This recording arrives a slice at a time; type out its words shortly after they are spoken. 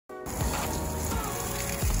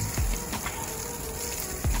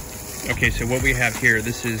Okay, so what we have here,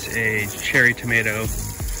 this is a cherry tomato.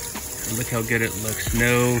 And look how good it looks.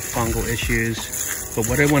 No fungal issues. But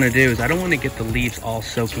what I want to do is I don't want to get the leaves all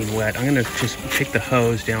soaking wet. I'm going to just take the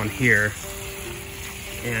hose down here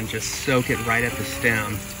and just soak it right at the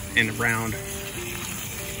stem and around,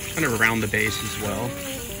 kind of around the base as well.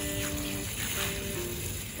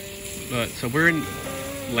 But so we're in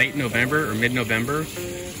late November or mid-November,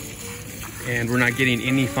 and we're not getting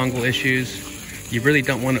any fungal issues. You really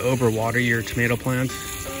don't want to overwater your tomato plants,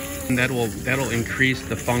 and that'll increase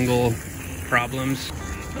the fungal problems.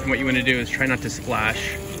 And what you want to do is try not to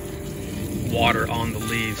splash water on the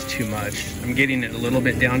leaves too much. I'm getting it a little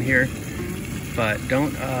bit down here, but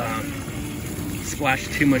don't splash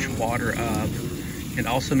too much water up. And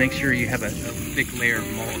also make sure you have a thick layer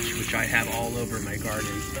of mulch, which I have all over my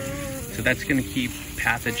garden. So that's going to keep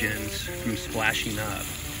pathogens from splashing up.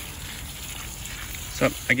 So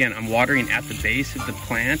again, I'm watering at the base of the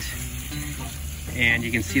plant, and you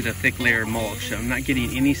can see the thick layer of mulch. So I'm not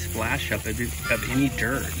getting any splash up of any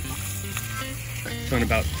dirt. So in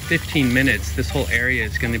about 15 minutes, this whole area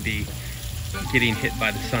is going to be getting hit by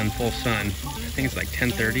the sun, full sun. I think it's like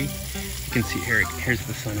 10:30. You can see here, here's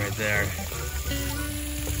the sun right there.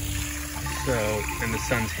 So, and the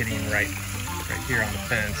sun's hitting right here on the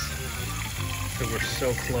fence. So we're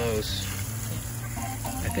so close.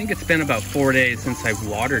 I think it's been about 4 days since I've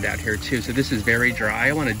watered out here too. So this is very dry.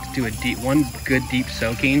 I want to do one good deep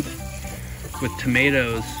soaking. With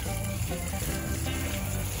tomatoes,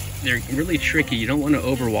 they're really tricky. You don't want to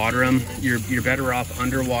overwater them. You're better off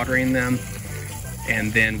underwatering them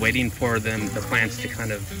and then waiting for the plants to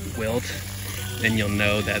kind of wilt. Then you'll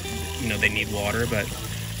know that, you know, they need water. But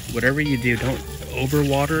whatever you do, don't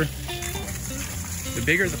overwater. The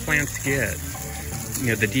bigger the plants get, you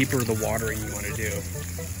know, the deeper the watering you want to do.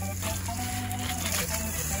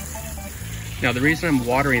 Now, the reason I'm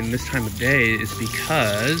watering this time of day is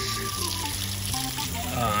because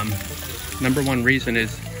number one reason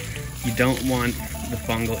is you don't want the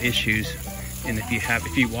fungal issues, and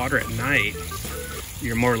if you water at night,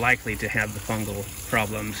 you're more likely to have the fungal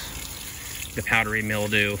problems, the powdery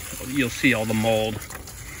mildew. You'll see all the mold.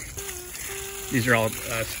 These are all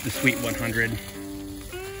the Sweet 100.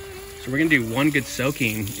 So we're gonna do one good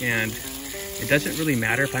soaking, and it doesn't really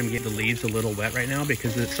matter if I'm getting the leaves a little wet right now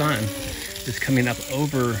because the sun is coming up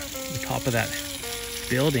over the top of that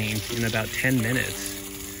building in about 10 minutes.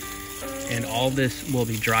 And all this will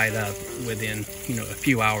be dried up within, you know, a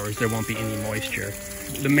few hours. There won't be any moisture.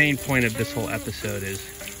 The main point of this whole episode is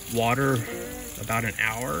water about an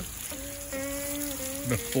hour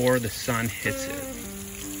before the sun hits it.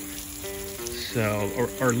 So,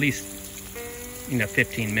 or at least, you know,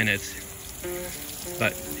 15 minutes.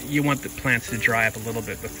 But you want the plants to dry up a little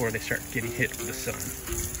bit before they start getting hit with the sun.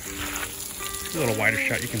 A little wider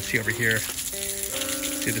shot you can see over here.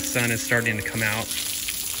 See, the sun is starting to come out.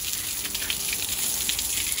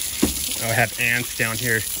 Oh, I have ants down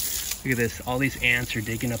here. Look at this. All these ants are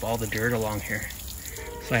digging up all the dirt along here.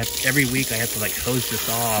 So every week I have to like hose this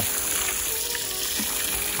off.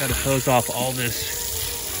 Got to hose off all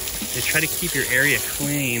this. They try to keep your area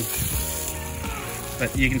clean.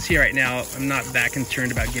 But you can see right now, I'm not that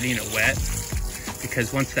concerned about getting it wet,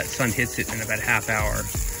 because once that sun hits it in about a half hour,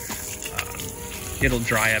 it'll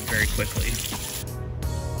dry up very quickly.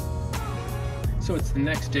 So it's the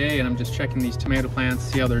next day, and I'm just checking these tomato plants,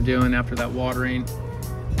 see how they're doing after that watering.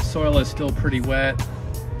 The soil is still pretty wet,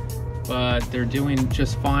 but they're doing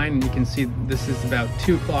just fine. And you can see this is about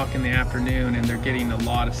 2 o'clock in the afternoon, and they're getting a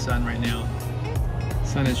lot of sun right now. The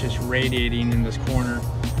sun is just radiating in this corner.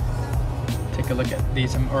 Take a look at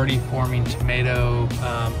these. I'm already forming tomato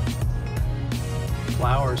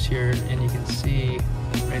flowers here, and you can see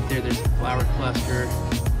right there's a flower cluster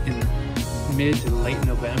in mid to late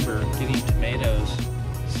November getting tomatoes.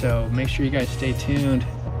 So make sure you guys stay tuned.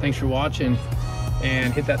 Thanks for watching,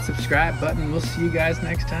 and hit that subscribe button. We'll see you guys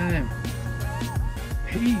next time.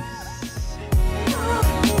 Peace.